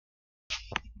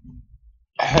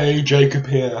Hey, Jacob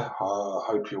here.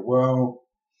 Hope you're well.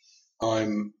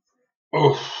 I'm,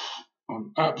 oh,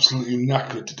 I'm absolutely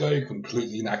knackered today,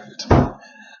 completely knackered.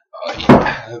 I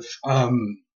have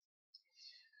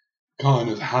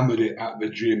kind of hammered it at the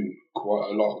gym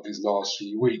quite a lot these last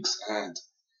few weeks, and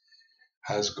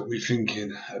has got me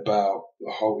thinking about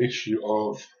the whole issue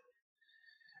of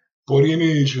body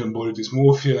image and body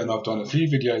dysmorphia. And I've done a few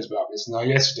videos about this. Now,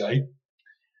 yesterday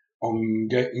on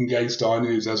Gay Star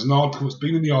News, there's an article. It's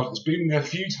been in the article. It's been in there a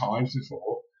few times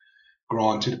before.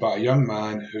 Granted, about a young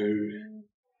man who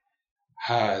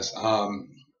has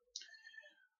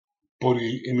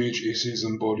body image issues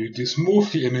and body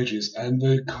dysmorphia images, and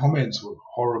the comments were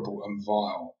horrible and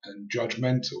vile and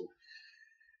judgmental,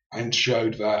 and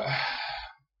showed that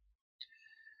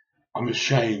I'm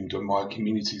ashamed of my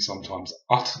community sometimes,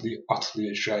 utterly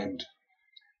ashamed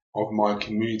of my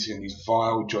community and these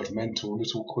vile, judgmental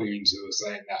little queens who are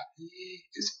saying that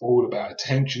it's all about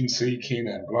attention seeking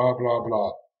and blah blah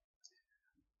blah.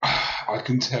 I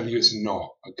can tell you it's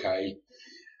not, okay?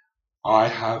 I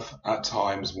have at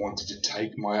times wanted to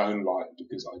take my own life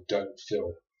because I don't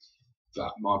feel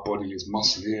that my body is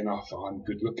muscly enough, that I'm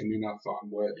good looking enough, that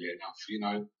I'm worthy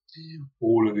enough,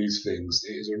 all of these things.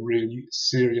 It is a really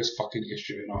serious fucking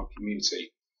issue in our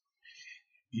community.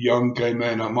 Young gay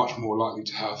men are much more likely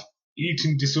to have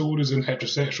eating disorders than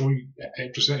heterosexual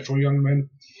young men.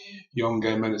 Young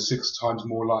gay men are 6 times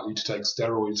more likely to take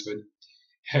steroids than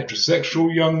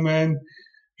heterosexual young men.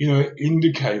 It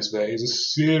indicates there is a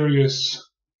serious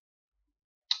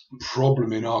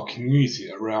problem in our community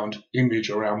around image,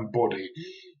 around body,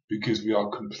 because we are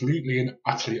completely and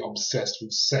utterly obsessed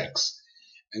with sex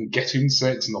and getting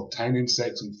sex and obtaining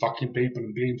sex and fucking people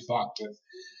and being fucked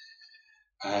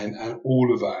and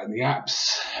all of that. And the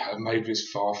apps have made this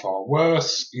far, far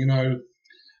worse.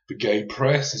 The gay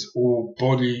press is all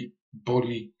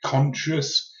body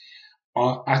conscious.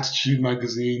 Attitude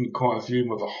magazine, quite a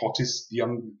few of the hottest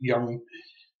young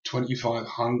 25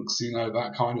 hunks,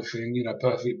 that kind of thing,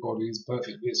 perfect bodies,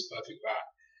 perfect this, perfect that.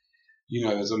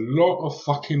 There's a lot of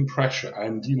fucking pressure,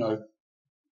 and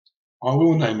I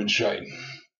will name and shame.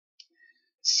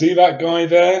 See that guy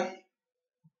there?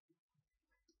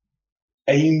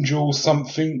 Angel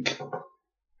something.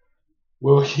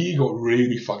 Well, he got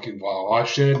really fucking vile. I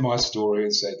shared my story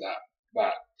and said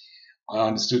that I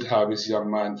understood how this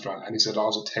young man felt, and he said I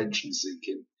was attention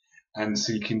seeking and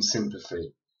seeking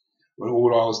sympathy, when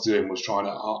all I was doing was trying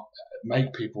to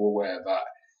make people aware that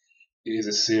it is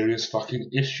a serious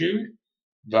fucking issue,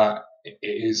 that it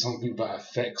is something that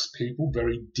affects people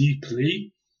very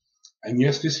deeply. And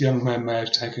yes, this young man may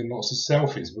have taken lots of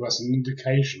selfies, but that's an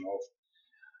indication of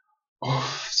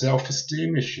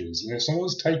self-esteem issues. If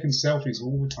someone's taking selfies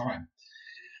all the time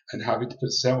and having to put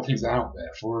selfies out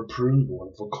there for approval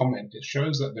and for comment, it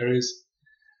shows that there is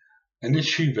an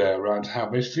issue there around how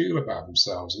they feel about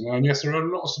themselves. And yes, there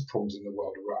are lots of problems in the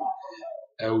world around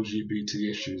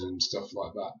LGBT issues and stuff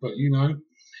like that. But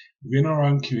within our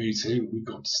own community, we've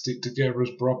got to stick together as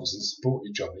brothers and support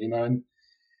each other.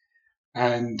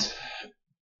 And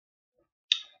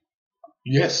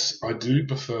yes, I do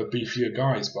prefer beefier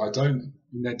guys, but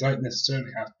they don't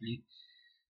necessarily have to be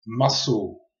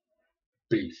muscle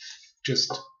beef,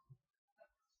 just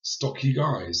stocky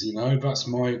guys, that's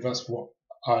what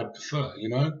I prefer,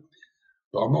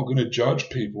 but I'm not going to judge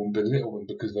people and belittle them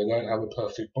because they don't have a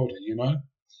perfect body,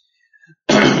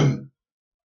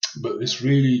 But this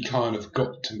really kind of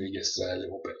got to me yesterday a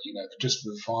little bit, just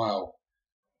the vile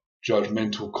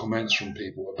judgmental comments from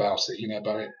people about it,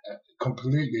 about it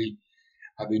completely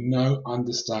having no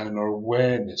understanding or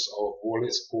awareness of what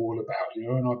it's all about,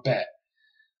 and I bet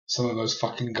some of those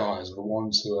fucking guys are the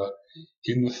ones who are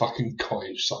in the fucking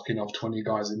cottage sucking off 20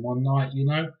 guys in one night,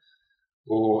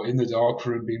 or in the dark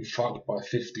room being fucked by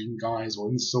 15 guys, or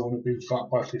in the sauna being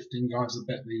fucked by 15 guys. I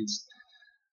bet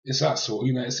it's that sort,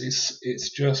 it's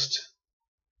just,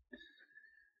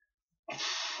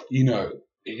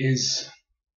 it is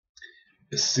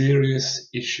a serious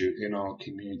issue in our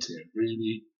community. It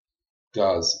really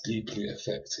does deeply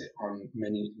affect it on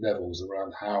many levels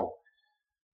around how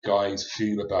guys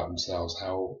feel about themselves,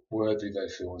 how worthy they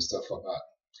feel and stuff like that.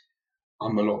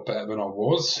 I'm a lot better than I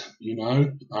was,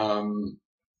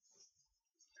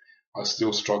 I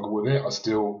still struggle with it. I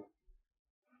still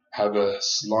have a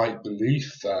slight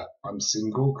belief that I'm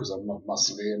single because I'm not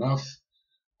muscly enough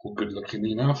or good looking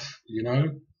enough,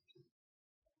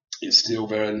 It's still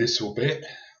there a little bit.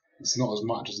 It's not as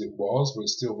much as it was, but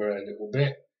it's still there a little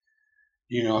bit.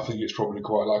 I think it's probably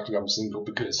quite likely I'm single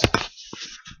because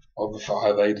of the fact I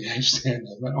have ADHD and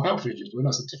mental health issues, but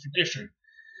that's a different issue.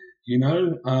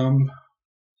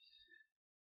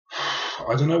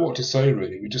 I don't know what to say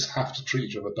really. We just have to treat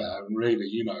each other better. And really,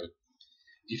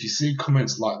 if you see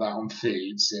comments like that on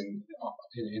feeds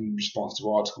in response to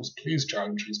articles, please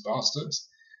challenge these bastards.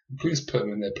 And please put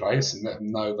them in their place and let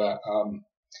them know that,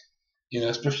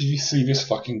 especially if you see this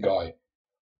fucking guy,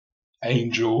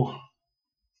 Angel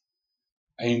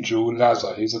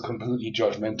Laza, he's a completely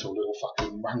judgmental little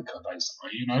fucking wanker,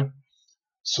 basically,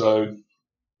 So,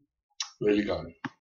 there you go.